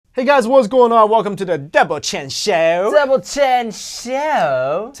Hey guys, what's going on? Welcome to the Double Chen Show. Double Chen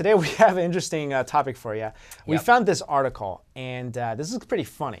Show. Today we have an interesting topic for you. We found this article, and this is pretty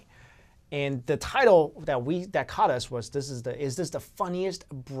funny. And the title that caught us was, "Is this the funniest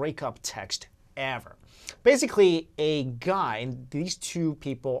breakup text ever?" Basically, a guy, and these two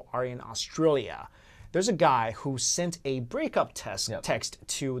people are in Australia. There's a guy who sent a breakup text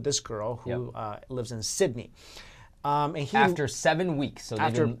to this girl who lives in Sydney. And After 7 weeks, so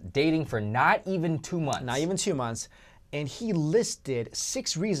they've been dating for not even 2 months. Not even 2 months. And he listed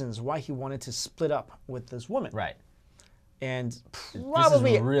 6 reasons why he wanted to split up with this woman. Right. And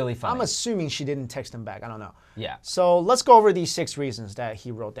probably, this is really funny. I'm assuming she didn't text him back. I don't know. Yeah. So let's go over these 6 reasons that he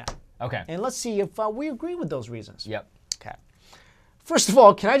wrote down. Okay. And let's see if we agree with those reasons. Yep. Okay. First of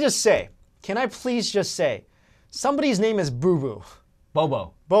all, can I please just say, somebody's name is Boo Boo.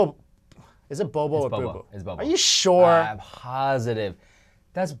 Bobo. Is it Bobo or Bobo. Boo Boo? It's Bobo. Are you sure? I'm positive.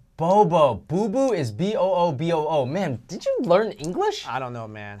 That's Bobo. Boo Boo is B-O-O-B-O-O. Man, did you learn English? I don't know,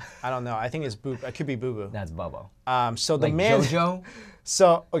 man. I don't know. I think it's Boo. It could be Boo Boo. That's Bobo. So the Like man. JoJo?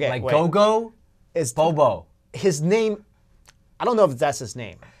 So okay. Like wait. Go-Go? Is Bobo. his name? I don't know if that's his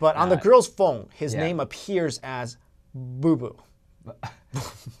name, but on the girl's phone, his name appears as Boo Boo.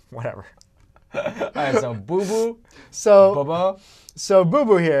 Whatever. All right, so Boo Boo, So Bobo. So Boo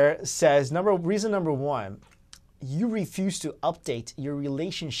Boo here says reason number 1, you refuse to update your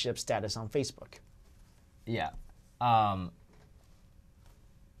relationship status on Facebook. Yeah.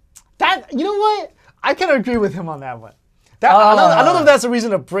 That, you know what? I can agree with him on that one. I don't know if that's a reason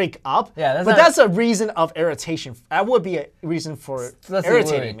to break up, Yeah, that's a reason of irritation. That would be a reason for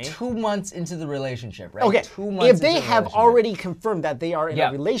irritating me. 2 months into the relationship, right? Okay, 2 months if they into the have relationship. already confirmed that they are in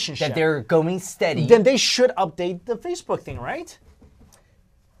a relationship, that they're going steady, then they should update the Facebook thing, right?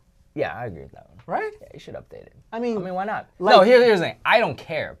 yeah, I agree with that one. Right? Yeah, you should update it. I mean, why not? like- No, here's the thing. I don't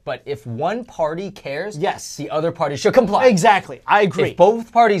care, but if one party cares, Yes. the other party should comply. Exactly, I agree. If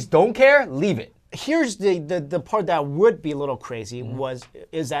both parties don't care, leave it. Here's the part that would be a little crazy Mm-hmm.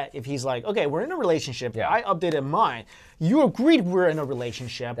 is that if he's like, okay, we're in a relationship, Yeah. I updated mine, you agreed we're in a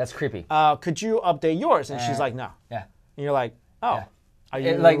relationship. That's creepy. Could you update yours? And she's like, no. Yeah. And you're like, oh, are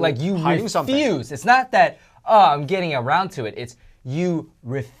you Like you hiding refuse. something? It's not that, oh, I'm getting around to it. It's you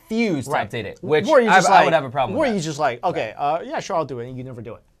refuse to update it, which Where you just I would have a problem Where with. you just like, okay, yeah, sure, I'll do it, and you never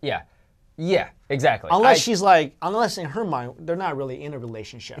do it. Yeah. Yeah, exactly. Unless unless in her mind, they're not really in a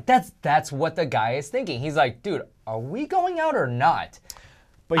relationship. That's what the guy is thinking. He's like, dude, are we going out or not?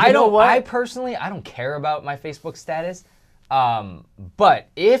 But you know what? I personally, I don't care about my Facebook status. But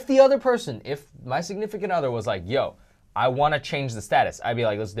if the other person, if my significant other was like, yo, I want to change the status, I'd be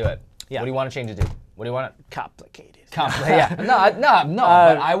like, let's do it. Yeah. What do you want to change it to? What do you want to? Complicated. Yeah. No.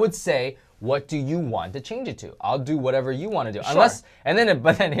 But I would say, what do you want to change it to? I'll do whatever you want to do. Unless,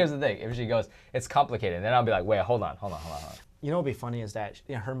 but then here's the thing. If she goes, it's complicated, then I'll be like, wait, hold on. You know what would be funny is that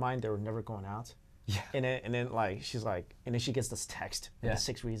in her mind, they were never going out. Yeah. And then like she's like, and then she gets this text with the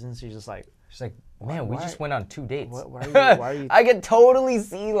 6 reasons. She's just like, man, we just went on 2 dates. Why are you? I could totally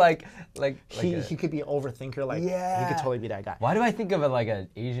see He could be an overthinker. Like he could totally be that guy. Why do I think of it like an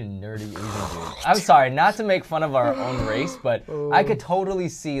Asian nerdy Asian dude? I'm sorry, not to make fun of our own race, but I could totally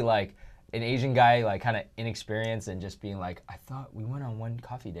see like an Asian guy like kind of inexperienced and just being like, I thought we went on 1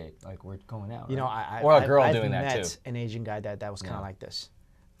 coffee date, like we're going out. You know, or a girl I've doing that met too. an Asian guy that was kind of like this.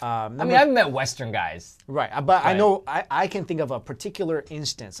 I mean, I've met Western guys. Right, but I know I can think of a particular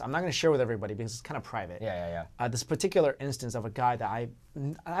instance. I'm not going to share with everybody because it's kind of private. Yeah. This particular instance of a guy that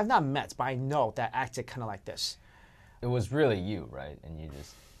I've not met, but I know that acted kind of like this. It was really you, right? And you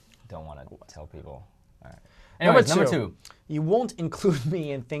just don't want to tell people. All right. Anyways, number two. You won't include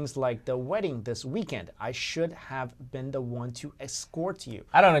me in things like the wedding this weekend. I should have been the one to escort you.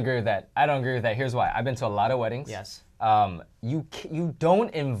 I don't agree with that. Here's why. I've been to a lot of weddings. Yes. You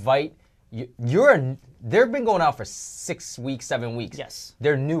don't invite. They've been going out for 6 weeks, 7 weeks. Yes.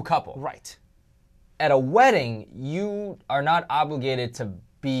 They're a new couple. Right. At a wedding, you are not obligated to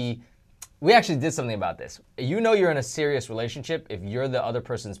be. We actually did something about this. You know you're in a serious relationship if you're the other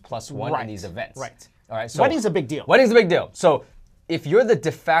person's +1 in these events. Right. All right. So Wedding's a big deal. Wedding's a big deal. So if you're the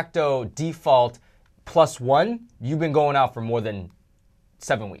de facto default +1, you've been going out for more than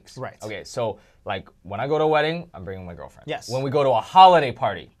 7 weeks. Right. Okay. So like when I go to a wedding, I'm bringing my girlfriend. Yes. When we go to a holiday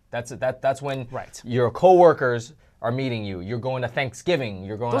party, that's when your coworkers are meeting you. You're going to Thanksgiving.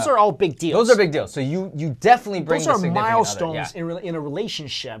 You're going. Those are all big deals. Those are big deals. So you definitely bring those the are significant milestones other. in a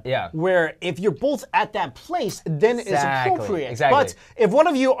relationship. Yeah. Where if you're both at that place, then it's appropriate. Exactly. But if one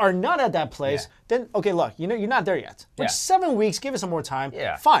of you are not at that place, then okay, look, you know you're not there yet. Like 7 weeks, give it some more time.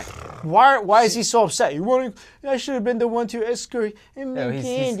 Yeah. Fine. Why is he so upset? I should have been the one to escort and make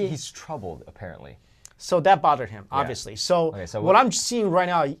candy. He's troubled apparently. So that bothered him, obviously. So, so what I'm seeing right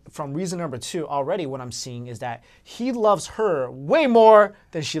now from reason number 2 already, what I'm seeing is that he loves her way more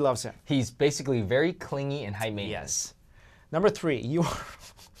than she loves him. He's basically very clingy and high maintenance. Yes. Number 3, you are...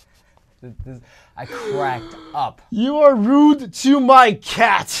 I cracked up. You are rude to my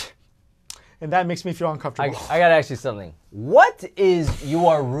cat. And that makes me feel uncomfortable. I gotta ask you something. What is you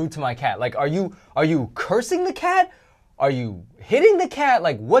are rude to my cat? Like, are you cursing the cat? Are you hitting the cat?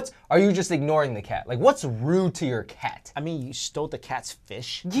 Like, are you just ignoring the cat? Like, what's rude to your cat? I mean, you stole the cat's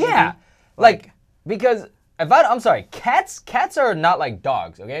fish? Yeah. Like, because I'm sorry, cats are not like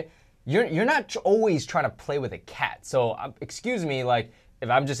dogs, okay? You're not always trying to play with a cat. So, excuse me, like, if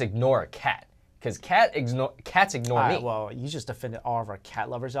I'm just ignore a cat. Because cats ignore me. Well, you just defended all of our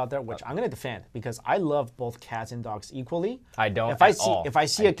cat lovers out there, which I'm going to defend because I love both cats and dogs equally. I don't If I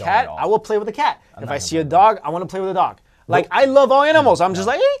see a cat, I will play with a cat. If I see a dog, I want to play with a dog. Like, I love all animals. I'm just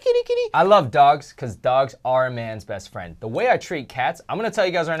like, hey, kitty, kitty. I love dogs because dogs are a man's best friend. The way I treat cats, I'm going to tell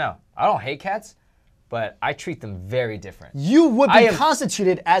you guys right now, I don't hate cats, but I treat them very different. You would be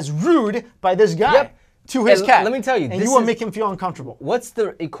constituted as rude by this guy to his cat. Let me tell you, and you will make him feel uncomfortable. What's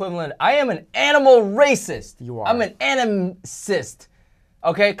the equivalent? I am an animal racist. You are. I'm an animicist.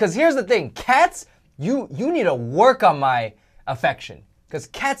 Okay? Because here's the thing. Cats, you need to work on my affection. Because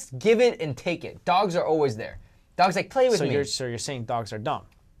cats give it and take it. Dogs are always there. Dogs like, play with me. So you're saying dogs are dumb?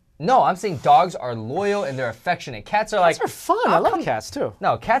 No, I'm saying dogs are loyal and they're affectionate. Cats are like... Cats are fun. I love cats too.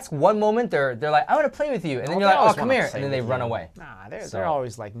 No, cats, one moment, they're like, I want to play with you. And then you're like, oh, come here. And then they run away. Nah, they're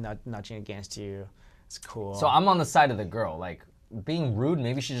always like nudging against you. It's cool. So I'm on the side of the girl. Like, being rude,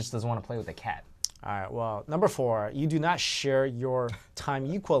 maybe she just doesn't want to play with the cat. All right, well, number 4, you do not share your time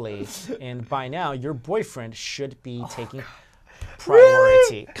equally. And by now, your boyfriend should be taking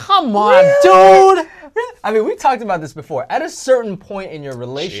priority. Really? Come on, dude! I mean, we talked about this before. At a certain point in your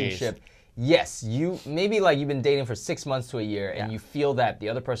relationship, yes, maybe like you've been dating for 6 months to a year and you feel that the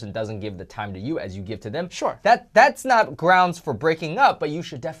other person doesn't give the time to you as you give to them. Sure. That's not grounds for breaking up, but you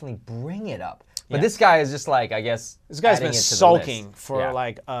should definitely bring it up. But this guy is just like, I guess, this guy's been sulking for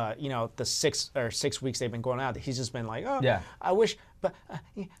like, the 6 weeks they've been going out. He's just been like, oh, yeah. I wish, but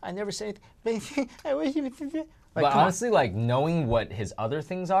I never said it. I wish you would. Like, but honestly, like knowing what his other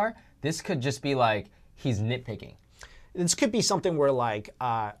things are, this could just be like he's nitpicking. This could be something where like,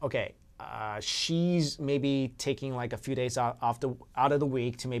 she's maybe taking like a few days out of the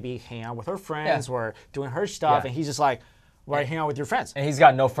week to maybe hang out with her friends or doing her stuff, and he's just like, why are you hanging out with your friends? And he's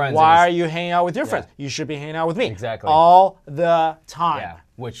got no friends. Why are you hanging out with your friends? You should be hanging out with me. Exactly. All the time. Yeah,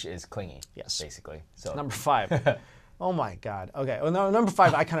 which is clingy. Yes. Basically. So number 5. Oh my God. Okay. Well, no, number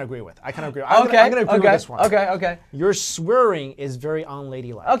 5, I kind of agree with. I'm going to agree with this one. Okay. Your swearing is very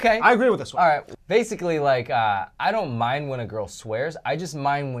unladylike. Okay. I agree with this one. All right. Basically, like, I don't mind when a girl swears. I just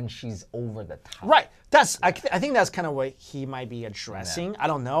mind when she's over the top. Right. I think that's kind of what he might be addressing. I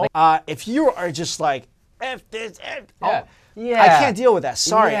don't know. If you are just like, F this, F. Yeah. I can't deal with that.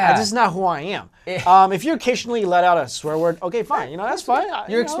 Sorry, Yeah. this is not who I am. If you occasionally let out a swear word, okay, fine. That's fine.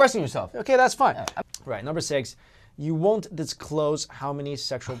 You're expressing yourself. Okay, that's fine. Right, number 6, you won't disclose how many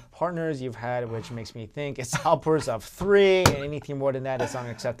sexual partners you've had, which makes me think it's upwards of 3, and anything more than that is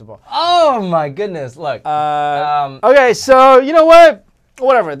unacceptable. Oh my goodness! Look. Okay, so you know what?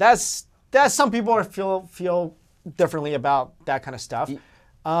 Whatever. That's some people feel differently about that kind of stuff.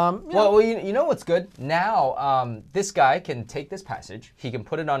 Well, you know what's good? Now, this guy can take this passage, he can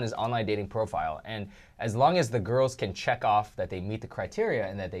put it on his online dating profile, and as long as the girls can check off that they meet the criteria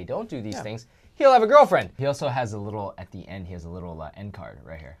and that they don't do these things, he'll have a girlfriend. He also has a little, at the end, he has a little end card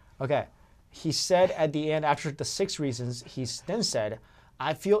right here. Okay. He said at the end, after the 6 reasons, he then said,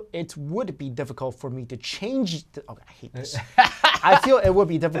 I feel it would be difficult for me to change. Okay, I hate this. I feel it would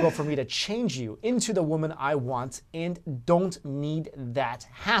be difficult for me to change you into the woman I want and don't need that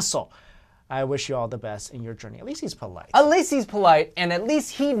hassle. I wish you all the best in your journey. At least he's polite. At least he's polite, and at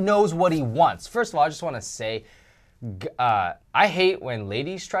least he knows what he wants. First of all, I just want to say, I hate when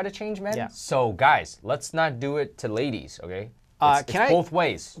ladies try to change men. Yeah. So guys, let's not do it to ladies, okay? It's both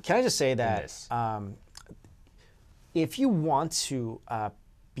ways. Can I just say that if you want to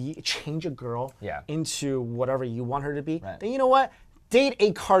change a girl into whatever you want her to be, then you know what? date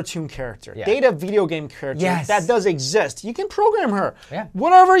a cartoon character, Yeah. date a video game character Yes. that does exist. You can program her. Yeah.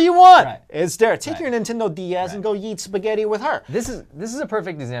 Whatever you want, Right. it's there. Take Right. your Nintendo DS and go eat spaghetti with her. This is a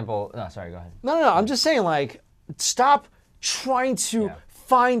perfect example. No, sorry, go ahead. No. I'm just saying, like, stop trying to Yeah.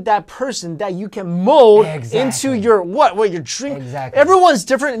 find that person that you can mold Exactly. into your what your dream. Exactly. Everyone's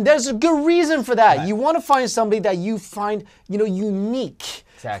different, and there's a good reason for that. Right. You want to find somebody that you find, unique.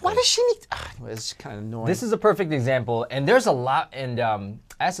 Exactly. Why does she need? It's kind of annoying. This is a perfect example, and there's a lot. And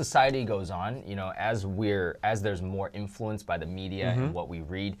as society goes on, as there's more influence by the media and what we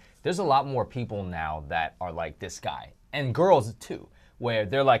read, there's a lot more people now that are like this guy, and girls too, where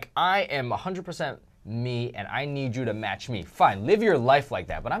they're like, I am 100% me, and I need you to match me. Fine, live your life like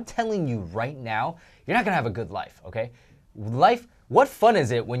that. But I'm telling you right now, you're not gonna have a good life. Okay, life. What fun is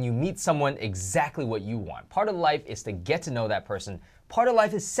it when you meet someone exactly what you want? Part of life is to get to know that person. Part of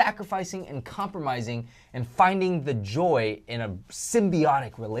life is sacrificing and compromising and finding the joy in a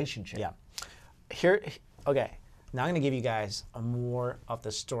symbiotic relationship. Yeah. Okay. Now I'm going to give you guys more of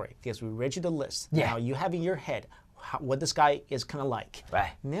the story because we read you the list. Yeah. Now you have in your head what this guy is kind of like.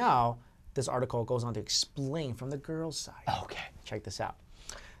 Right. Now this article goes on to explain from the girl's side. Okay. Check this out.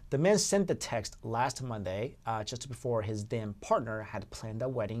 The man sent the text last Monday, just before his then partner had planned a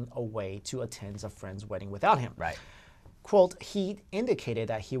wedding away to attend a friend's wedding without him. Right. Quote, he indicated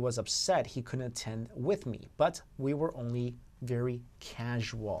that he was upset he couldn't attend with me, but we were only very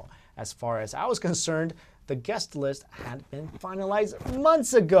casual. As far as I was concerned, the guest list had been finalized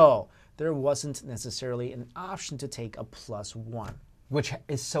months ago. There wasn't necessarily an option to take a +1. Which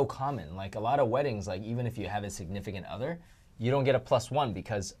is so common. Like a lot of weddings, like even if you have a significant other, you don't get a +1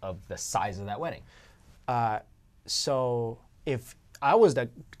 because of the size of that wedding. So if I was the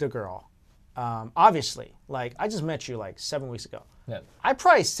girl, obviously, like I just met you like 7 weeks ago. Yeah. I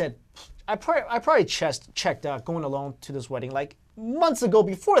probably checked out going alone to this wedding like months ago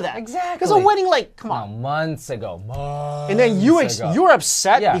before that. Exactly. Because a wedding, like, come on. No, months ago. And then you're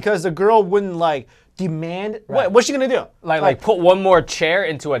upset Yeah. because the girl wouldn't like demand. What's she gonna do? Like put one more chair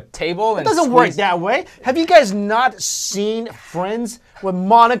into a table and It doesn't work that way. Have you guys not seen Friends when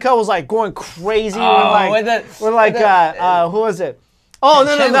Monica was like going crazy? Oh, who was it? Oh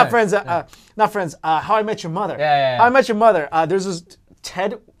no, Chandler. not Friends. Not Friends. How I Met Your Mother. Yeah. How I Met Your Mother. There's this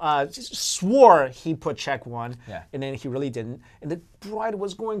Ted swore he put check 1, Yeah. and then he really didn't. And the bride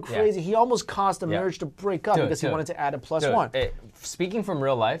was going crazy. He almost caused the marriage to break up because he wanted to add a +1. Speaking from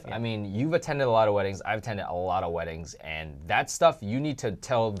real life, I mean, you've attended a lot of weddings. I've attended a lot of weddings, and that stuff you need to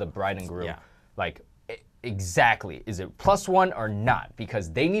tell the bride and groom, like exactly, is it +1 or not?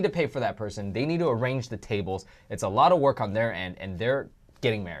 Because they need to pay for that person. They need to arrange the tables. It's a lot of work on their end, and they're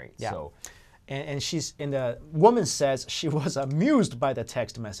getting married. Yeah. So. And the woman says she was amused by the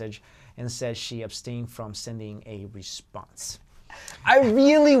text message and says she abstained from sending a response. I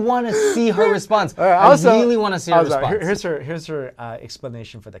really want to see her response. I really want to see her response. Here's her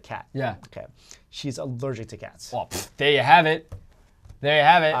explanation for the cat. Yeah. Okay. She's allergic to cats. Well, there you have it. There you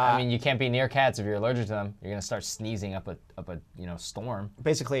have it. I mean, you can't be near cats if you're allergic to them. You're gonna start sneezing up a storm.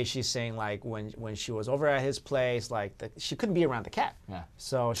 Basically, she's saying like when she was over at his place, like she couldn't be around the cat. Yeah.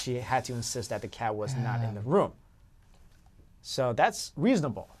 So she had to insist that the cat was not in the room. So that's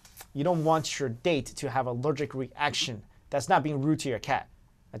reasonable. You don't want your date to have allergic reaction. That's not being rude to your cat.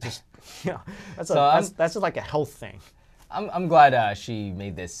 That just that's just like a health thing. I'm glad she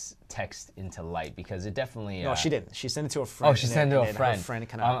made this text into light because it definitely. No, she didn't. She sent it to a friend. Oh, she sent it to a friend. Her friend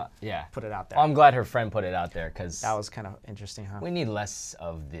kind of put it out there. I'm glad her friend put it out there because that was kind of interesting, huh? We need less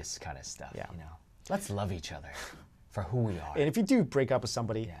of this kind of stuff. Yeah. Let's love each other for who we are. And if you do break up with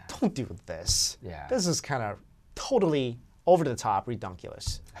somebody, don't do this. Yeah. This is kind of totally over the top,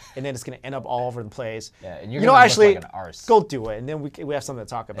 redunculous, and then it's gonna end up all over the place. Yeah, and you're gonna actually look like an arse. go do it, and then we have something to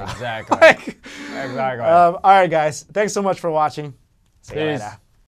talk about. Exactly. Exactly. All right, guys. Thanks so much for watching. See you Peace. later.